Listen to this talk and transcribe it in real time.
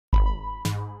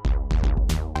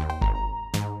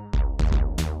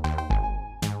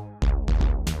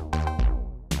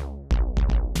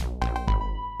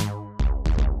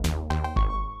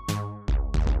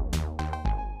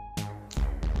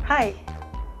Hi,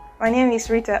 my name is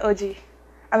Rita Orji.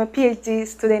 I'm a PhD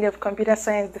student of Computer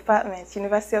Science Department,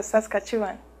 University of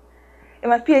Saskatchewan. In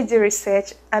my PhD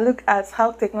research, I look at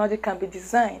how technology can be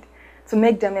designed to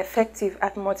make them effective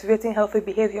at motivating healthy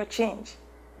behavior change.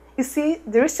 You see,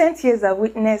 the recent years have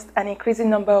witnessed an increasing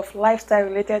number of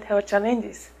lifestyle-related health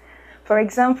challenges. For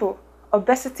example,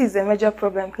 obesity is a major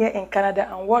problem here in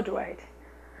Canada and worldwide.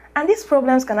 And these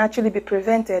problems can actually be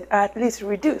prevented or at least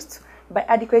reduced by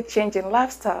adequate change in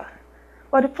lifestyle.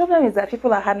 But the problem is that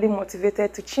people are hardly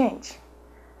motivated to change.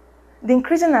 The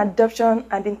increasing adoption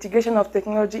and integration of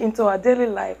technology into our daily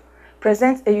life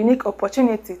presents a unique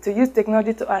opportunity to use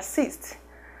technology to assist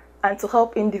and to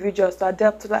help individuals to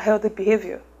adapt to that healthy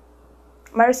behavior.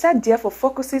 My research therefore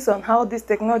focuses on how these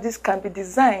technologies can be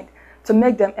designed to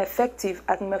make them effective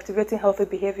at motivating healthy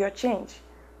behavior change.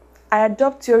 I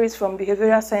adopt theories from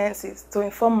behavioral sciences to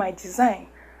inform my design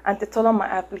and to tailor my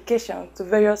application to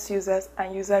various users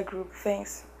and user group.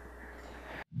 Thanks.